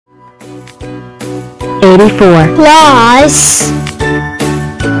84 plus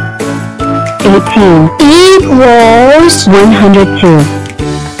 18 equals 102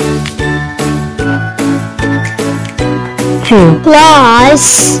 2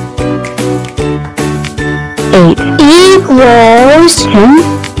 plus 8 equals 10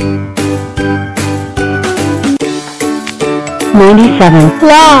 97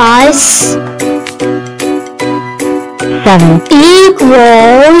 plus 7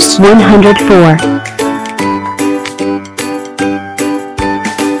 equals 104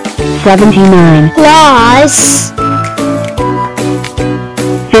 79 plus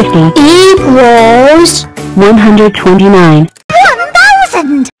 50 equals 129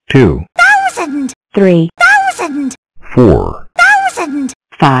 1,000 2, 3 4,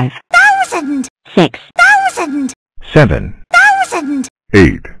 5 6 7,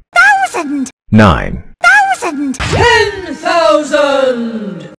 8, 9,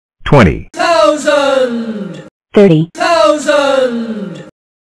 10,000 20, 1,000 30 1,000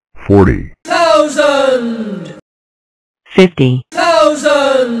 40, 1,000 50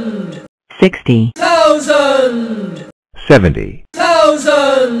 1,000 60 1,000 70,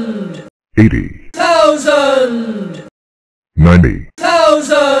 1,000 80, 1,000 90,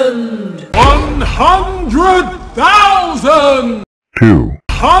 1,000 100,000 2,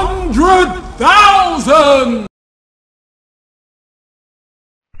 100,000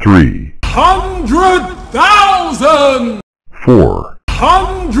 3, 100,000 4,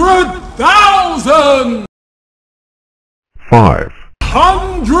 100,000 5,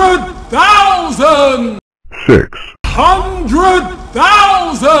 100,000 6,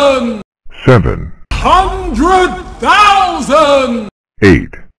 100,000 7, 100,000 8,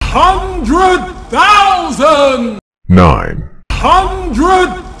 100,000 9,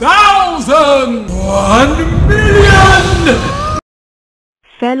 100,000 1,000,000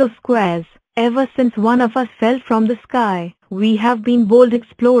 Fellow squares, ever since one of us fell from the sky, we have been bold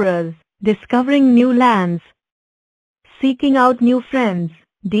explorers, discovering new lands, seeking out new friends,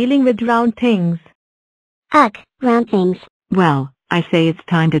 dealing with round things. Ugh, round things. Well, I say it's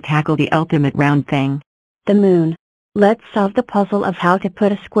time to tackle the ultimate round thing. The moon. Let's solve the puzzle of how to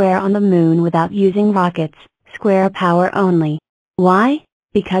put a square on the moon without using rockets, square power only. Why?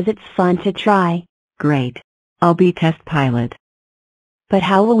 Because it's fun to try. Great. I'll be test pilot. But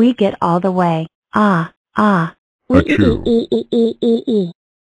how will we get all the way? Achoo.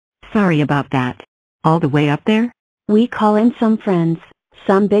 Sorry about that. All the way up there? We call in some friends,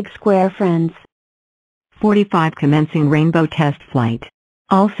 some big square friends. 45 commencing rainbow test flight.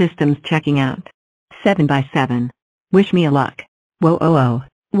 All systems checking out. 7 by 7. Wish me a luck. Whoa oh oh.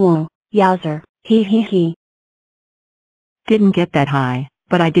 Whoa, yowzer, he. Didn't get that high,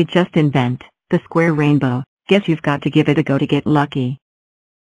 but I did just invent the square rainbow. Guess you've got to give it a go to get lucky.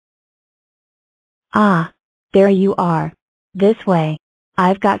 Ah, there you are. This way.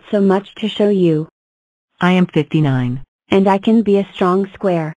 I've got so much to show you. I am 59. And I can be a strong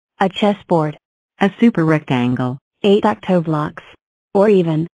square, a chessboard, A super rectangle. 8 octoblocks, or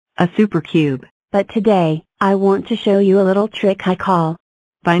even A super cube. But today, I want to show you a little trick I call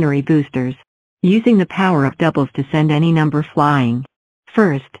Binary boosters. Using the power of doubles to send any number flying.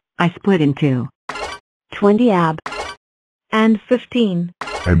 First, I split in 2. 20 and 15.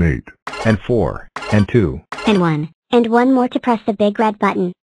 and 8, and 4, and 2, And 1. And one more to press the big red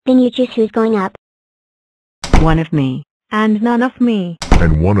button. Then you choose who's going up. One of me. And none of me.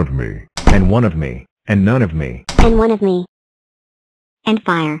 and 1 of me, and 1 of me, and none of me. And one of me. And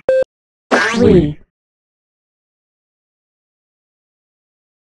fire. 3.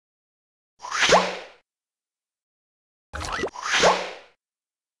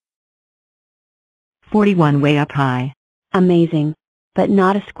 "41 way up high. Amazing. But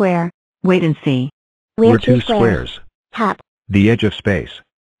not a square. Wait and see. We're two two squares. squares. Top. The edge of space.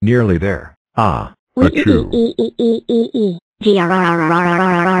 Nearly there. Ah. We Achoo.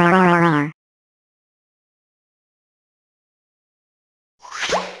 Grrrr.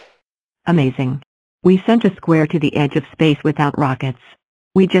 Amazing. We sent a square to the edge of space without rockets.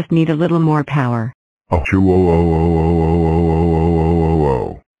 We just need a little more power. Achoo. Oh, oh, oh, oh, oh, oh, oh, oh,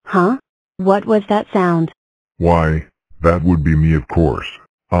 oh. Huh? What was that sound? Why, that would be me, of course.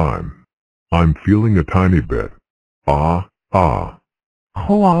 I'm feeling a tiny bit. Ah.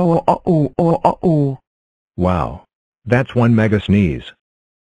 Wow. That's one mega sneeze.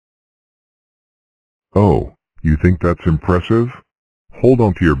 Oh, you think that's impressive? Hold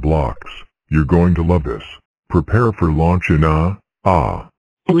on to your blocks. You're going to love this. Prepare for launch in Achoo,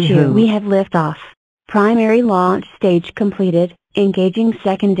 Woohoo. we have liftoff. Primary launch stage completed, engaging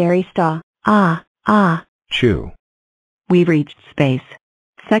secondary star. Chew. We've reached space.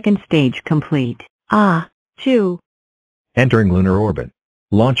 Second stage complete. 2. Entering lunar orbit.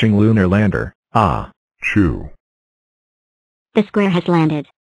 Launching lunar lander. Chew. The square has landed.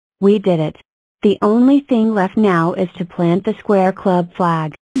 We did it. The only thing left now is to plant the Square Club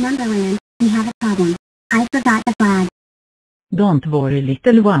flag. Numberland, we have a problem. I forgot the flag. Don't worry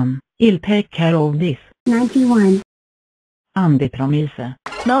little one, I'll take care of this. 91. Andy promise.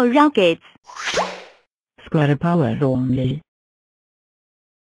 No rockets. Square power only.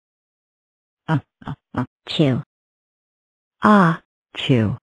 Chew.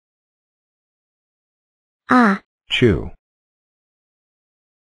 Chew. Chew.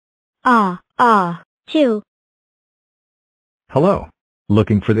 Chew. Hello.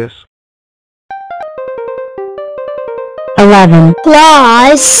 Looking for this? 11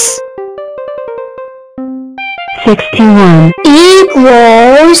 plus 61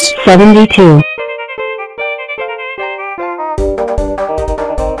 equals 72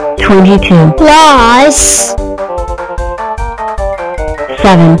 22 plus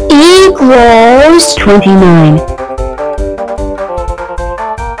 7 equals 29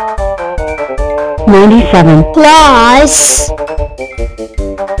 97 plus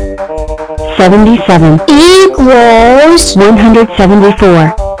 77 equals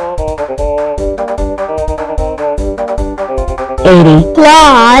 174 80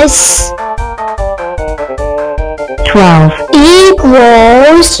 plus 12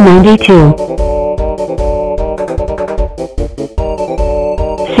 equals 92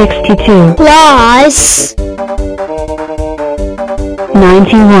 62 plus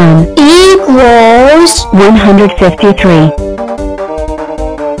 91 equals 153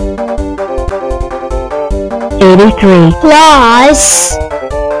 83 plus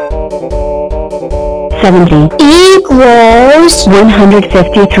 70 equals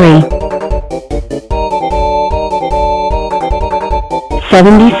 153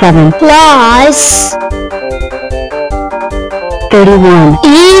 77 plus 31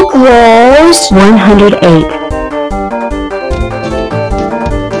 equals 108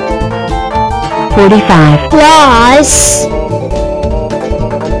 45 plus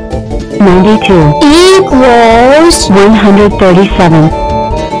 92 equals 137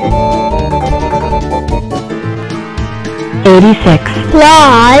 86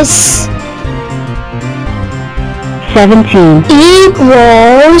 plus 17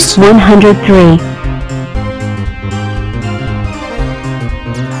 equals 103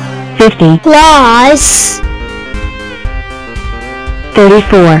 50 plus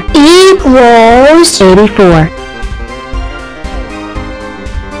 34 equals 84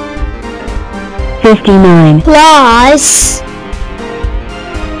 59 plus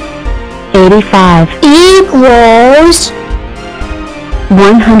 85 equals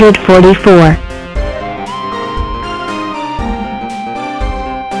 144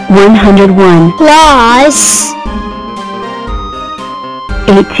 101 plus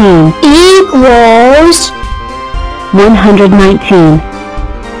 18 equals 119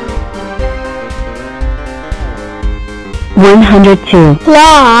 102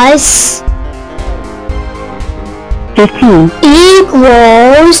 plus 15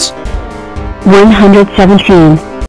 equals 117